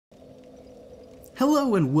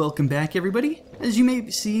Hello and welcome back, everybody. As you may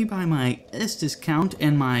see by my Estus count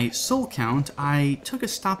and my soul count, I took a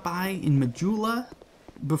stop by in Majula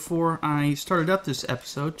before I started up this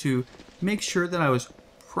episode to make sure that I was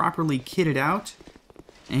properly kitted out.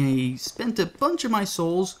 I spent a bunch of my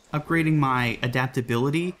souls upgrading my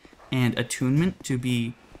adaptability and attunement to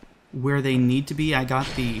be where they need to be. I got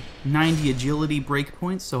the 90 agility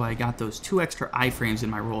breakpoints, so I got those 2 extra iframes in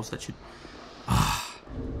my rolls that should...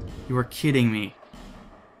 You are kidding me.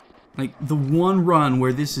 Like, the one run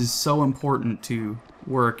where this is so important to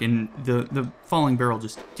work, and the falling barrel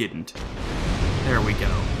just didn't. There we go.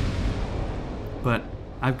 But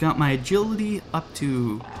I've got my agility up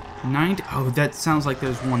to 90. Oh, that sounds like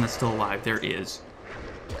there's one that's still alive. There is.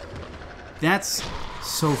 That's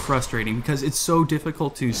so frustrating because it's so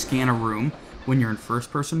difficult to scan a room when you're in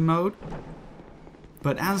first-person mode.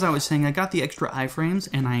 But as I was saying, I got the extra iframes,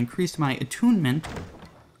 and I increased my attunement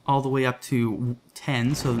all the way up to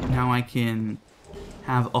 10, so now I can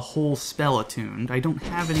have a whole spell attuned. I don't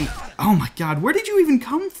have any... Oh my god, where did you even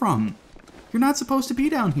come from? You're not supposed to be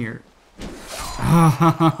down here.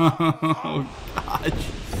 Oh gosh.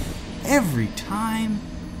 Every time.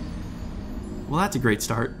 Well, that's a great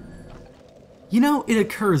start. You know, it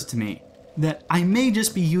occurs to me that I may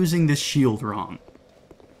just be using this shield wrong.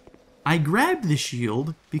 I grabbed the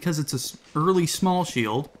shield because it's an early small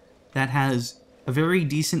shield that has a very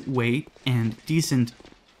decent weight and decent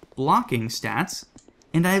blocking stats,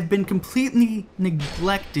 and I have been completely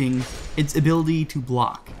neglecting its ability to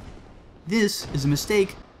block. This is a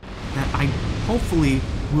mistake that I hopefully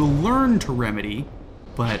will learn to remedy,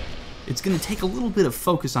 but it's going to take a little bit of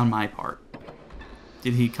focus on my part.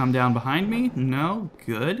 Did he come down behind me? No?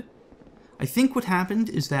 Good. I think what happened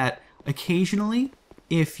is that occasionally,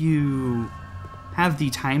 if you have the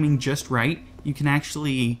timing just right, you can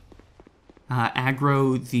actually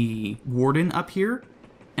aggro the warden up here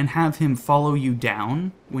and have him follow you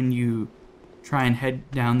down when you try and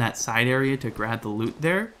head down that side area to grab the loot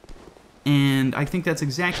there. And I think that's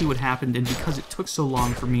exactly what happened, and because it took so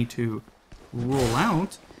long for me to roll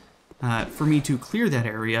out, for me to clear that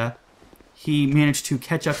area, he managed to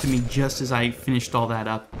catch up to me just as I finished all that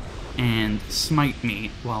up and smite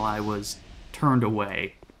me while I was turned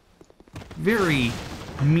away. Very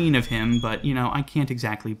mean of him, but, you know, I can't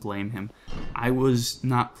exactly blame him. I was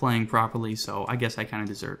not playing properly, so I guess I kind of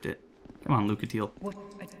deserved it. Come on, Lucatiel.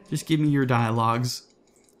 Just give me your dialogues.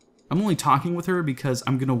 I'm only talking with her because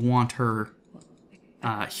I'm going to want her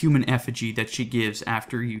human effigy that she gives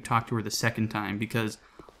after you talk to her the second time, because,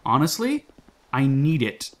 honestly, I need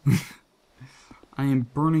it. I am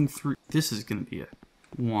burning through... This is going to be a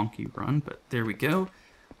wonky run, but there we go.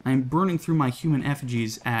 I'm burning through my human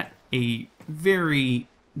effigies at a very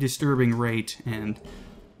disturbing rate, and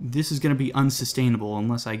this is going to be unsustainable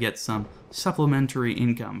unless I get some supplementary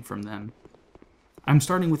income from them. I'm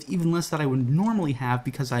starting with even less than I would normally have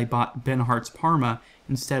because I bought Benhart's Parma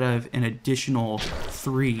instead of an additional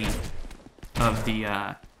 3 of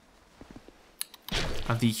the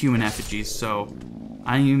human effigies, so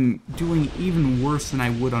I am doing even worse than I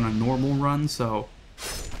would on a normal run, so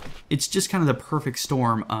it's just kind of the perfect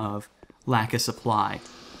storm of lack of supply.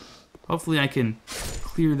 Hopefully I can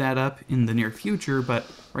clear that up in the near future, but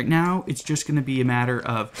right now it's just going to be a matter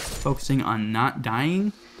of focusing on not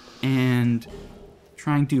dying and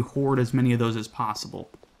trying to hoard as many of those as possible.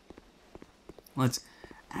 Let's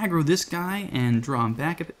aggro this guy and draw him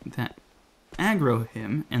back a bit. Aggro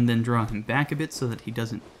him and then draw him back a bit so that he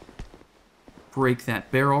doesn't break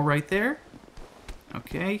that barrel right there.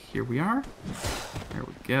 Okay, here we are. There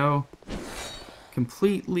we go.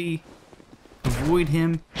 Completely avoid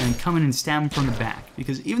him and come in and stab him from the back,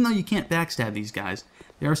 because even though you can't backstab these guys,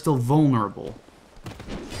 they are still vulnerable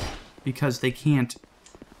because they can't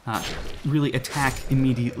really attack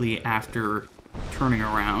immediately after turning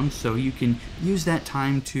around, so you can use that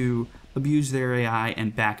time to abuse their AI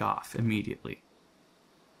and back off immediately.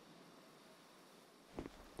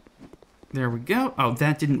 There we go. Oh,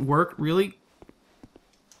 that didn't work, really?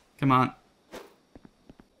 Come on.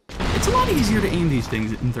 It's a lot easier to aim these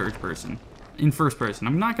things in first person,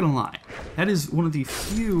 I'm not gonna lie. That is one of the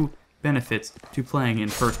few benefits to playing in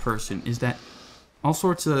first person, is that all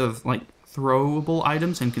sorts of, like, throwable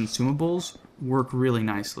items and consumables work really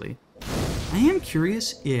nicely. I am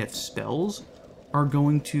curious if spells are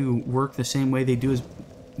going to work the same way they do as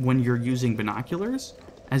when you're using binoculars,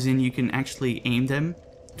 as in you can actually aim them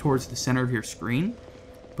towards the center of your screen,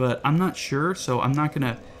 but I'm not sure, so I'm not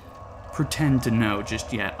gonna pretend to know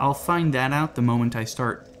just yet. I'll find that out the moment I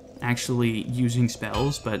start actually using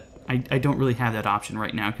spells, but I don't really have that option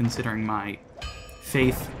right now, considering my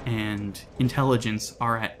faith and intelligence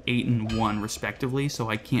are at 8 and 1 respectively, so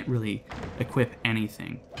I can't really equip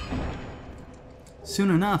anything.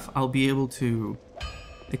 Soon enough, I'll be able to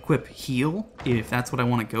equip heal, if that's what I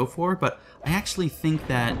want to go for, but I actually think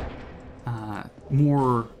that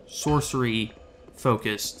more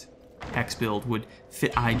sorcery-focused hex build would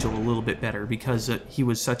fit Igel a little bit better, because he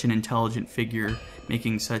was such an intelligent figure,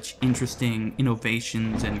 making such interesting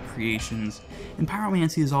innovations and creations, and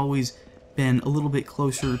pyromancy has always been a little bit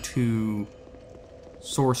closer to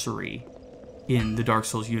sorcery in the Dark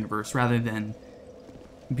Souls universe, rather than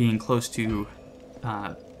being close to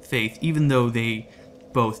faith, even though they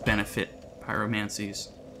both benefit pyromancies.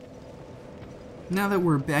 Now that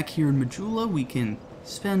we're back here in Majula, we can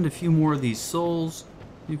spend a few more of these souls.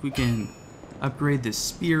 See if we can upgrade this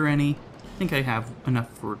spear any. I think I have enough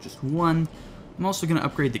for just one. I'm also going to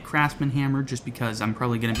upgrade the Craftsman Hammer, just because I'm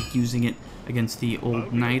probably going to be using it against the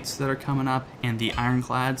old knights that are coming up, and the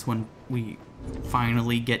ironclads when we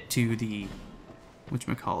finally get to the,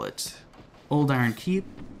 whatchamacallit, Old Iron Keep.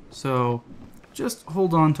 So just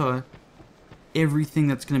hold on to everything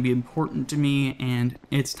that's going to be important to me, and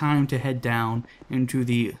it's time to head down into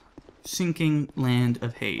the sinking land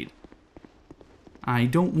of Heide. I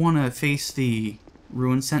don't want to face the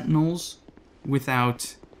Ruin Sentinels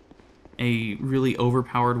without a really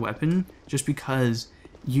overpowered weapon, just because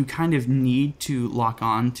you kind of need to lock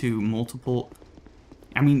on to multiple...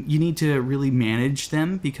 I mean, you need to really manage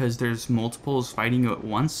them, because there's multiples fighting you at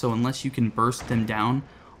once, so unless you can burst them down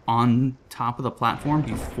on top of the platform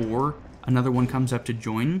before another one comes up to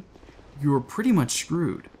join, you're pretty much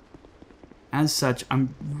screwed. As such,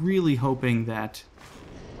 I'm really hoping that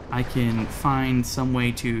I can find some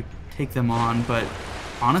way to take them on, but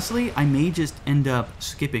honestly, I may just end up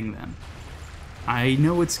skipping them. I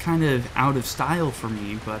know it's kind of out of style for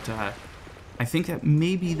me, but I think that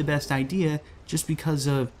may be the best idea, just because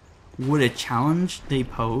of what a challenge they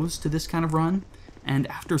pose to this kind of run, and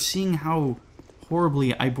after seeing how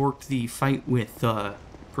horribly I borked the fight with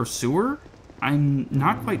Pursuer, I'm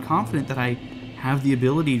not quite confident that I have the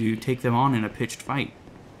ability to take them on in a pitched fight.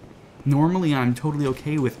 Normally I'm totally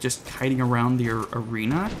okay with just kiting around the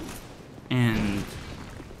arena and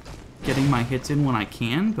getting my hits in when I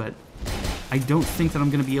can, but I don't think that I'm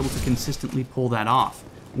going to be able to consistently pull that off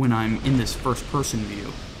when I'm in this first-person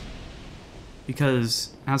view.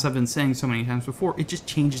 Because, as I've been saying so many times before, it just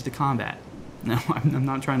changes the combat. Now, I'm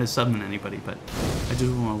not trying to summon anybody, but I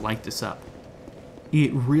just want to light this up.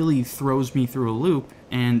 It really throws me through a loop,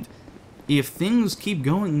 and if things keep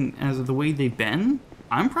going as the way they've been,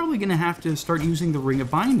 I'm probably going to have to start using the Ring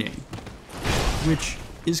of Binding, which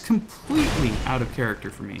is completely out of character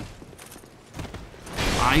for me.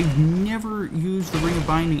 I've never used the Ring of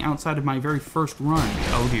Binding outside of my very first run.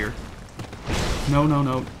 Oh dear. No, no,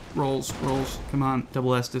 no. Rolls, rolls. Come on,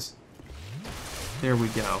 double Estus. There we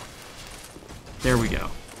go. There we go.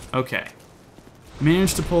 Okay.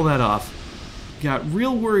 Managed to pull that off. Got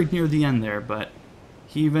real worried near the end there, but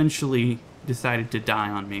he eventually decided to die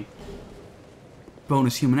on me.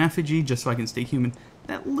 Bonus human effigy, just so I can stay human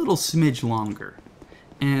that little smidge longer.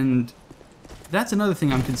 And that's another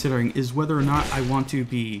thing I'm considering, is whether or not I want to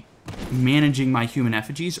be managing my human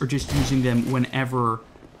effigies or just using them whenever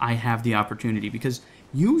I have the opportunity. Because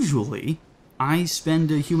usually I spend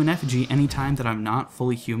a human effigy anytime that I'm not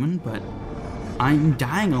fully human, but I'm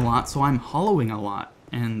dying a lot, so I'm hollowing a lot,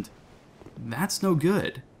 and that's no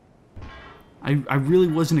good. I really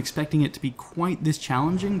wasn't expecting it to be quite this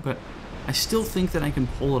challenging, but I still think that I can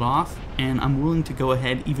pull it off, and I'm willing to go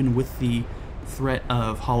ahead even with the threat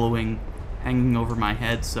of hollowing hanging over my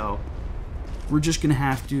head, so we're just gonna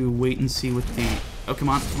have to wait and see what the... Oh, come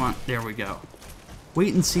on, come on, there we go.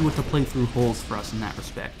 Wait and see what the playthrough holds for us in that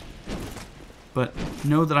respect. But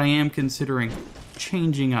know that I am considering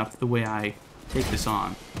changing up the way I take this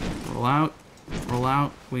on. Roll out,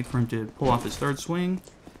 wait for him to pull off his third swing.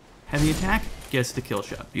 Heavy attack, gets the kill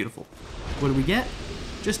shot. Beautiful. What do we get?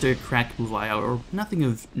 Just a cracked blue eye out, or nothing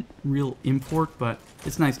of real import, but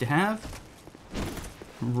it's nice to have.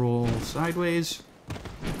 Roll sideways.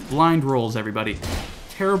 Blind rolls, everybody.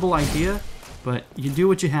 Terrible idea, but you do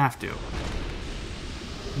what you have to.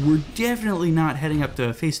 We're definitely not heading up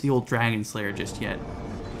to face the old Dragon Slayer just yet.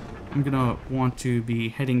 I'm gonna want to be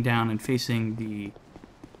heading down and facing the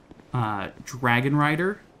Dragon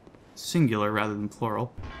Rider, singular rather than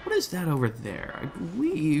plural. What is that over there? I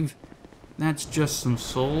believe that's just some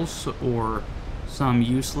souls or some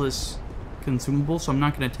useless consumable, so I'm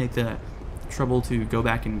not gonna take the trouble to go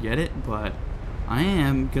back and get it, but I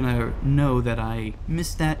am gonna know that I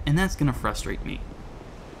missed that, and that's gonna frustrate me.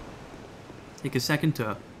 Take a second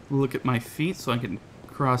to look at my feet so I can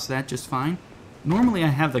cross that just fine. Normally I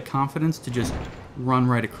have the confidence to just run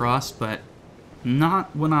right across, but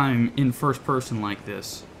not when I'm in first person like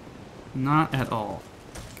this. Not at all.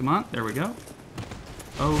 Come on, there we go.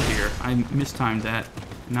 Oh dear, I mistimed that.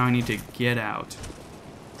 Now I need to get out.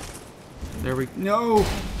 There we... No!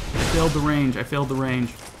 I failed the range. I failed the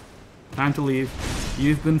range. Time to leave.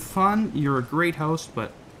 You've been fun. You're a great host,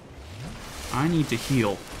 but I need to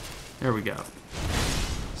heal. There we go.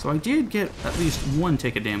 So I did get at least one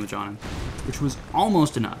tick of damage on him, which was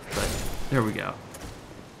almost enough, but there we go.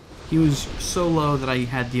 He was so low that I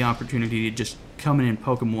had the opportunity to just come in and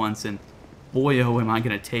poke him once, and boy oh am I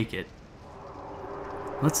going to take it.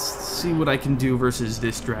 Let's see what I can do versus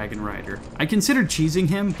this Dragon Rider. I considered cheesing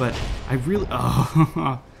him, but I really...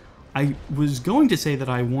 Oh, I was going to say that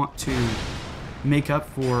I want to make up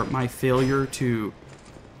for my failure to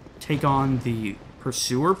take on the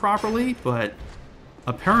Pursuer properly, but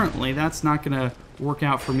apparently that's not going to work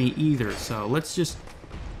out for me either. So let's just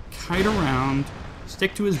kite around,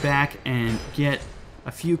 stick to his back, and get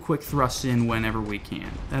a few quick thrusts in whenever we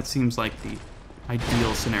can. That seems like the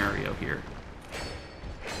ideal scenario here.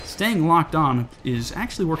 Staying locked on is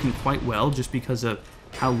actually working quite well just because of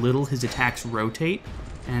how little his attacks rotate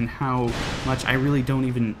and how much I really don't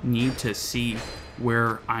even need to see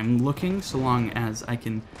where I'm looking, so long as I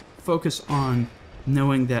can focus on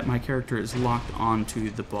knowing that my character is locked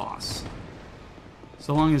onto the boss.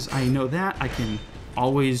 So long as I know that, I can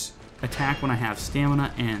always attack when I have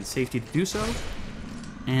stamina and safety to do so,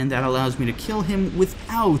 and that allows me to kill him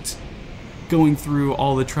without going through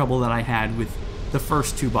all the trouble that I had with the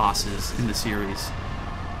first two bosses in the series.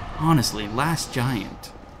 Honestly, Last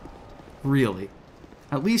Giant. Really.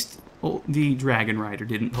 At least the Dragon Rider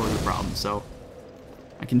didn't pose a problem, so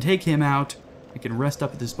I can take him out, I can rest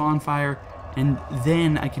up at this bonfire, and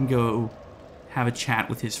then I can go have a chat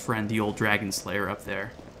with his friend, the old Dragon Slayer up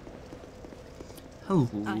there.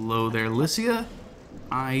 Hello there, Lycia.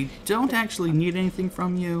 I don't actually need anything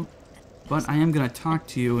from you, but I am going to talk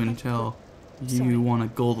to you until you want to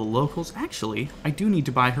go the locals. Actually, I do need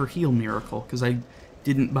to buy her Heal Miracle, because I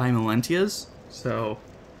didn't buy Melentia's, so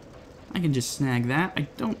I can just snag that. I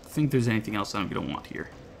don't think there's anything else I'm going to want here.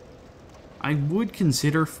 I would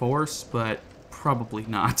consider Force, but probably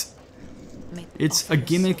not. It's a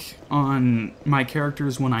gimmick on my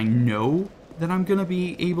characters when I know that I'm going to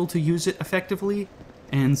be able to use it effectively,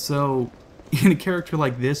 and so in a character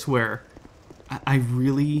like this where I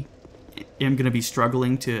really am going to be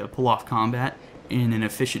struggling to pull off combat in an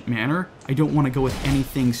efficient manner, I don't want to go with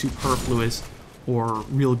anything superfluous or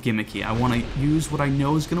real gimmicky. I want to use what I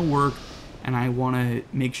know is going to work, and I want to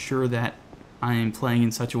make sure that I'm playing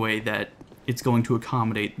in such a way that it's going to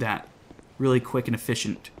accommodate that really quick and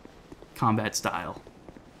efficient combat style.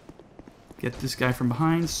 Get this guy from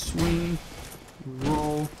behind, swing,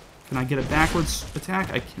 roll. Can I get a backwards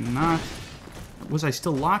attack? I cannot. Was I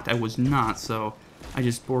still locked? I was not, so I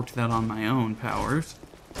just borked that on my own powers.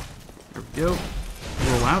 There we go.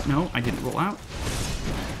 Roll out. No, I didn't roll out.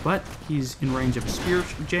 But he's in range of a spear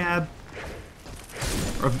jab.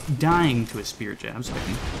 Or of dying to a spear jab, so I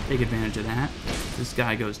can take advantage of that. This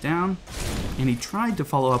guy goes down. And he tried to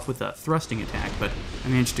follow up with a thrusting attack, but I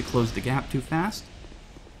managed to close the gap too fast.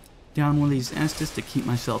 Down one of these Estus to keep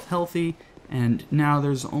myself healthy. And now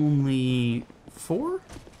there's only 4?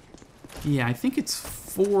 Yeah, I think it's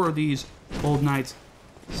 4 of these old knights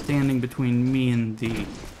standing between me and the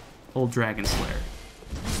old Dragon Slayer.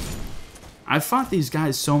 I've fought these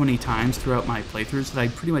guys so many times throughout my playthroughs that I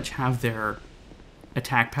pretty much have their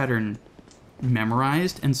attack pattern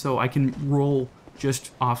memorized, and so I can roll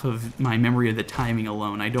just off of my memory of the timing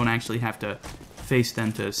alone. I don't actually have to face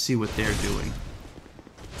them to see what they're doing.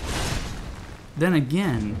 Then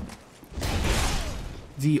again,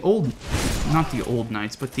 not the old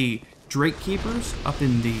knights, but the Drake Keepers up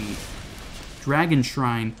in the Dragon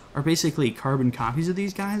Shrine are basically carbon copies of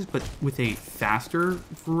these guys, but with a faster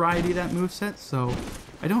variety of that moveset, so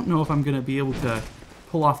I don't know if I'm going to be able to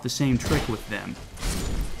pull off the same trick with them.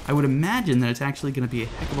 I would imagine that it's actually going to be a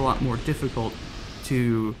heck of a lot more difficult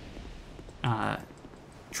to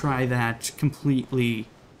try that completely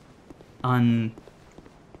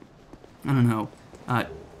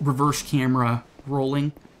reverse camera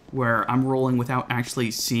rolling, where I'm rolling without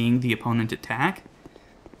actually seeing the opponent attack.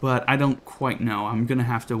 But I don't quite know. I'm going to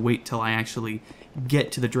have to wait till I actually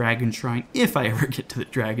get to the Dragon Shrine, if I ever get to the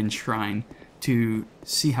Dragon Shrine, to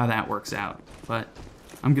see how that works out. But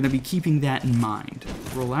I'm going to be keeping that in mind.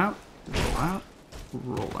 Roll out, roll out,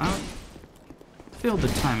 roll out. Failed the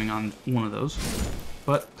timing on one of those.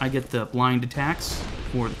 But I get the blind attacks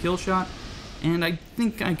for the kill shot, and I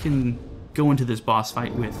think I can go into this boss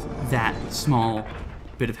fight with that small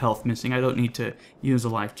bit of health missing. I don't need to use a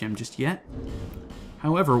life gem just yet.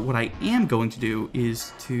 However, what I am going to do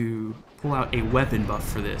is to pull out a weapon buff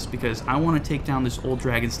for this, because I want to take down this old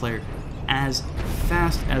Dragon Slayer as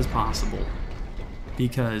fast as possible.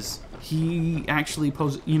 Because he actually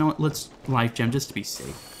poses... You know what? Let's life gem just to be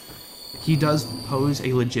safe. He does pose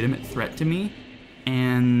a legitimate threat to me,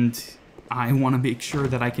 and I want to make sure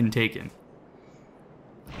that I can take him.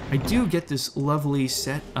 I do get this lovely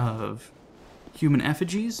set of human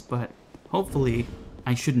effigies, but hopefully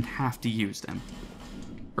I shouldn't have to use them.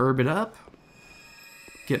 Herb it up,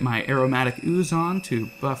 get my aromatic ooze on to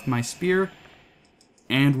buff my spear,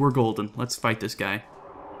 and we're golden. Let's fight this guy.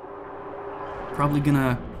 Probably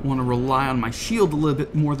gonna want to rely on my shield a little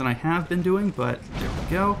bit more than I have been doing, but there we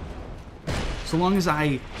go. So long as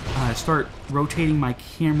I start rotating my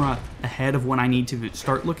camera ahead of when I need to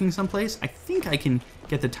start looking someplace, I think I can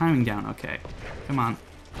get the timing down okay. Come on.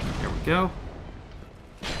 There we go.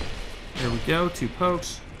 There we go, 2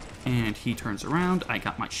 pokes. And he turns around. I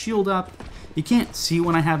got my shield up. You can't see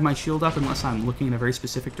when I have my shield up unless I'm looking in a very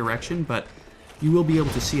specific direction, but you will be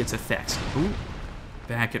able to see its effects. Ooh,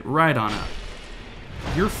 back it right on up.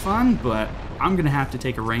 You're fun, but I'm going to have to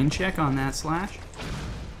take a rain check on that slash.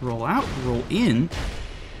 Roll out, roll in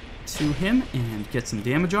to him, and get some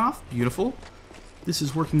damage off. Beautiful. This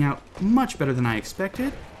is working out much better than I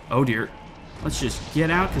expected. Oh dear. Let's just get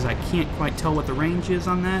out, because I can't quite tell what the range is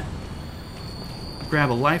on that. Grab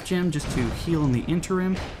a life gem just to heal in the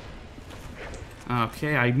interim.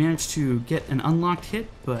 Okay, I managed to get an unlocked hit,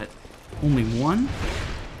 but only one.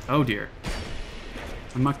 Oh dear.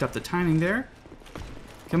 I mucked up the timing there.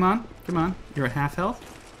 Come on, come on. You're at half health.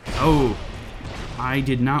 Oh, I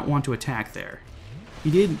did not want to attack there.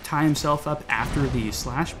 He did tie himself up after the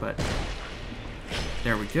slash, but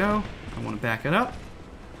there we go. I want to back it up.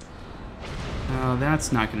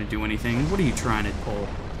 That's not going to do anything. What are you trying to pull?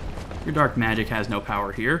 Your dark magic has no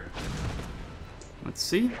power here. Let's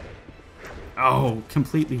see. Oh,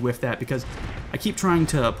 completely whiffed that because I keep trying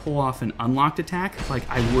to pull off an unlocked attack like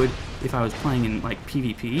I would if I was playing in like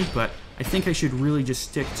PvP, but I think I should really just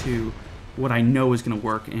stick to what I know is going to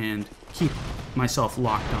work and keep myself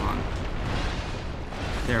locked on.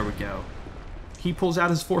 There we go. He pulls out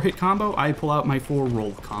his 4-hit combo, I pull out my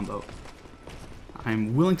 4-roll combo.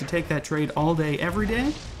 I'm willing to take that trade all day, every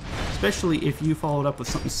day, especially if you followed up with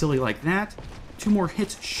something silly like that. 2 more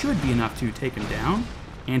hits should be enough to take him down,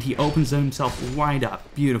 and he opens himself wide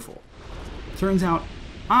up. Beautiful. Turns out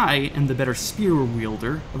I am the better spear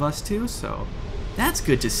wielder of us two, so that's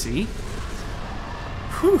good to see.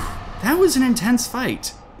 Whew, that was an intense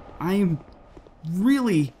fight. I'm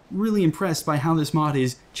really, really impressed by how this mod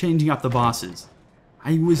is changing up the bosses.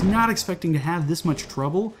 I was not expecting to have this much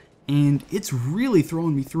trouble, and it's really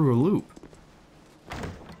throwing me through a loop.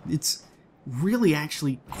 It's really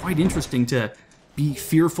actually quite interesting to be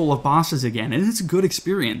fearful of bosses again, and it's a good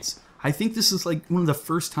experience. I think this is like one of the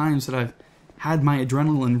first times that I've had my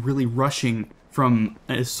adrenaline really rushing from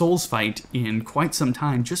a Souls fight in quite some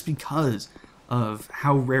time, just because of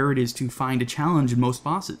how rare it is to find a challenge in most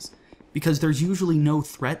bosses. Because there's usually no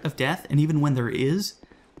threat of death, and even when there is,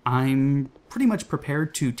 I'm pretty much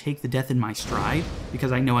prepared to take the death in my stride,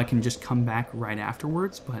 because I know I can just come back right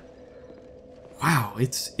afterwards, but wow,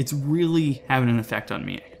 it's really having an effect on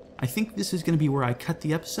me. I think this is going to be where I cut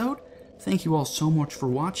the episode. Thank you all so much for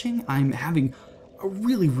watching. I'm having a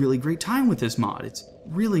really, really great time with this mod. It's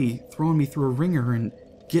really throwing me through a ringer and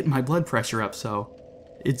getting my blood pressure up, so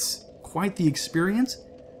it's quite the experience.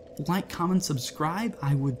 Like, comment, subscribe.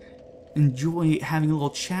 I would enjoy having a little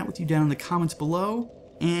chat with you down in the comments below,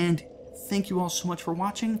 and thank you all so much for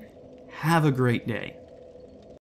watching. Have a great day.